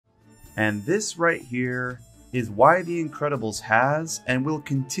And this right here is why The Incredibles has and will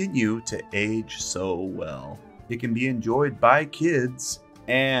continue to age so well. It can be enjoyed by kids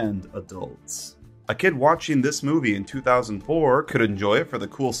and adults. A kid watching this movie in 2004 could enjoy it for the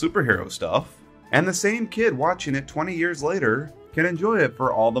cool superhero stuff, and the same kid watching it 20 years later can enjoy it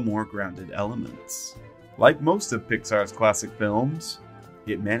for all the more grounded elements. Like most of Pixar's classic films,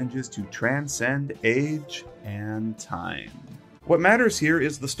 it manages to transcend age and time. What matters here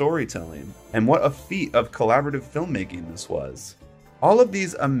is the storytelling, and what a feat of collaborative filmmaking this was. All of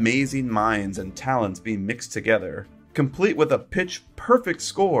these amazing minds and talents being mixed together, complete with a pitch-perfect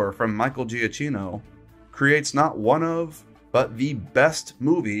score from Michael Giacchino, creates not one of, but the best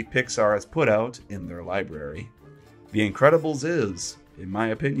movie Pixar has put out in their library. The Incredibles is, in my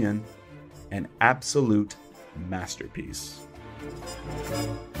opinion, an absolute masterpiece.